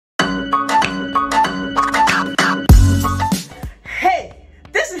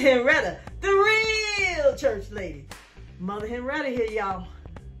Henrietta, the real church lady. Mother Henrietta here, y'all.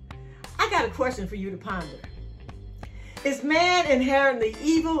 I got a question for you to ponder. Is man inherently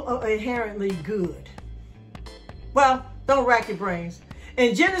evil or inherently good? Well, don't rack your brains.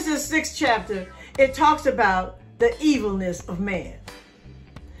 In Genesis 6th chapter, it talks about the evilness of man.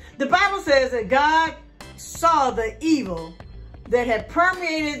 The Bible says that God saw the evil that had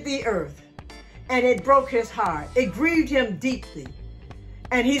permeated the earth, and it broke his heart. It grieved him deeply.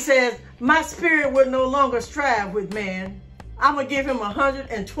 And he says, my spirit will no longer strive with man. I'm going to give him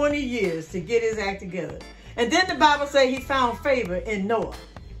 120 years to get his act together. And then the Bible says he found favor in Noah.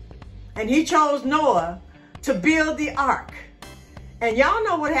 And he chose Noah to build the ark. And y'all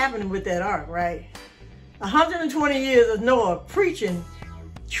know what happened with that ark, right? 120 years of Noah preaching,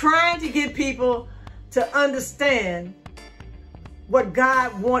 trying to get people to understand what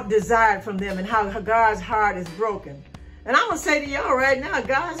God desired from them and how God's heart is broken. And I'm going to say to y'all right now,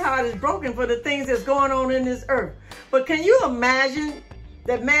 God's heart is broken for the things that's going on in this earth. But can you imagine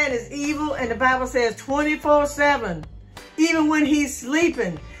that man is evil, and the Bible says 24/7, even when he's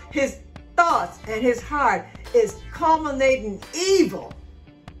sleeping, his thoughts and his heart is culminating evil.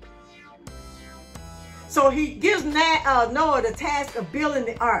 So he gives Noah the task of building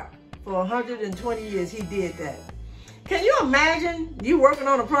the ark. For 120 years, he did that. Can you imagine you working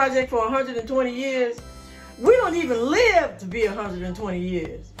on a project for 120 years? We don't even live to be 120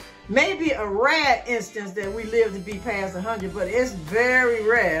 years. Maybe a rare instance that we live to be past 100, but it's very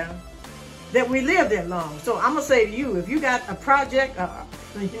rare that we live that long. So I'm gonna say to you, if you got a project,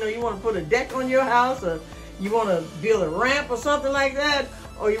 you want to put a deck on your house, or you want to build a ramp or something like that,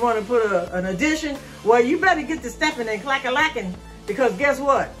 or you want to put an addition, well, you better get to stepping and clack-a-lacking, because guess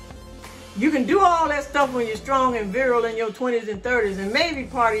what? You can do all that stuff when you're strong and virile in your 20s and 30s and maybe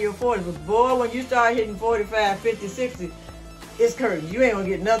part of your 40s. But boy, when you start hitting 45, 50, 60, it's curtains. You ain't gonna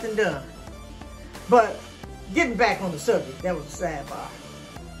get nothing done. But getting back on the subject, that was a sidebar.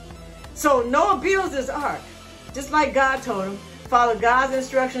 So Noah builds this ark, just like God told him, follow God's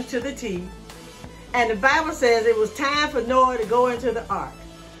instructions to the T. And the Bible says it was time for Noah to go into the ark.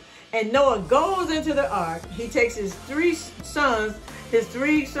 And Noah goes into the ark. He takes his three sons'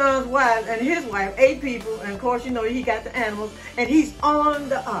 wives, and his wife, 8 people, and of course, you know, he got the animals, and he's on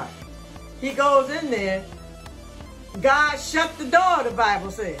the ark. He goes in there. God shut the door, the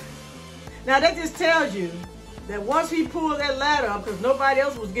Bible says. Now, that just tells you that once he pulled that ladder up, because nobody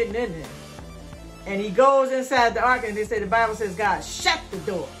else was getting in there, and he goes inside the ark, and they say the Bible says God shut the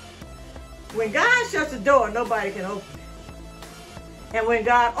door. When God shuts the door, nobody can open it. And when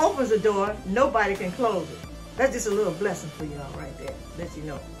God opens the door, nobody can close it. That's just a little blessing for y'all right there. Let you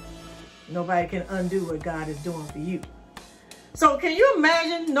know. Nobody can undo what God is doing for you. So can you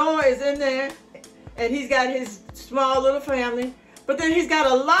imagine Noah is in there and he's got his small little family, but then he's got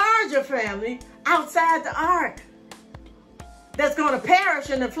a larger family outside the ark that's going to perish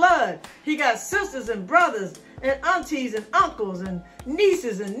in the flood. He got sisters and brothers and aunties and uncles and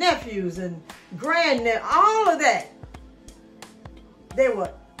nieces and nephews and grandnephews, all of that. They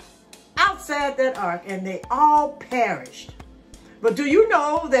were outside that ark, and they all perished. But do you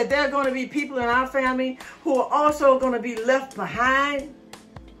know that there are going to be people in our family who are also going to be left behind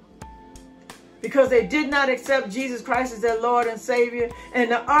because they did not accept Jesus Christ as their Lord and Savior? And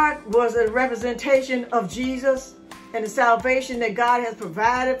the ark was a representation of Jesus and the salvation that God has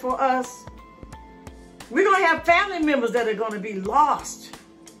provided for us. We're going to have family members that are going to be lost.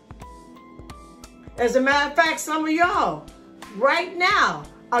 As a matter of fact, some of y'all right now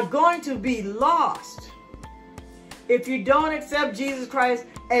are going to be lost if you don't accept Jesus Christ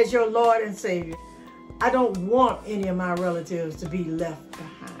as your Lord and Savior. I don't want any of my relatives to be left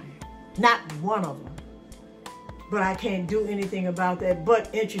behind. Not one of them. But I can't do anything about that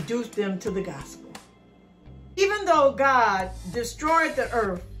but introduce them to the gospel. Even though God destroyed the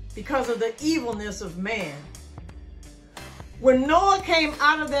earth because of the evilness of man, when Noah came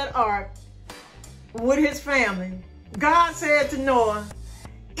out of that ark with his family, God said to Noah,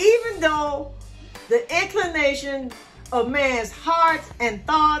 even though the inclination of man's hearts and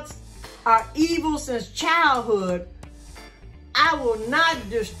thoughts are evil since childhood, I will not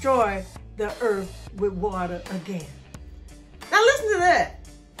destroy the earth with water again. Now listen to that.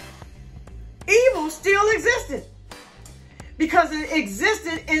 Evil still existed because it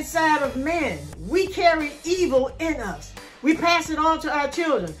existed inside of man. We carry evil in us. We pass it on to our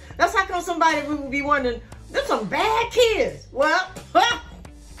children. That's how come somebody would be wondering, there's some bad kids. Well,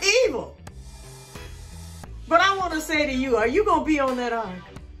 evil. But I want to say to you, are you going to be on that ark?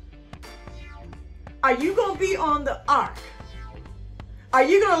 Are you going to be on the ark? Are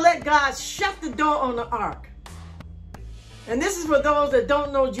you going to let God shut the door on the ark And this is for those that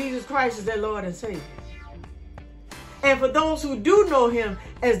don't know Jesus Christ as their Lord and Savior. And for those who do know him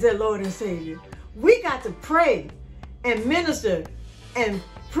as their Lord and Savior, we got to pray and minister and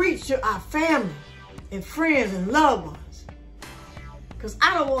preach to our family and friends and loved ones. Because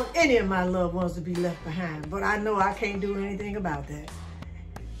I don't want any of my loved ones to be left behind. But I know I can't do anything about that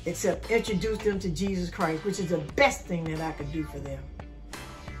except introduce them to Jesus Christ, which is the best thing that I could do for them.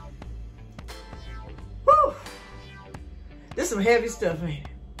 Whew. This is some heavy stuff, ain't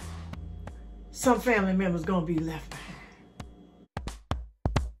it? Some family members gonna be left behind.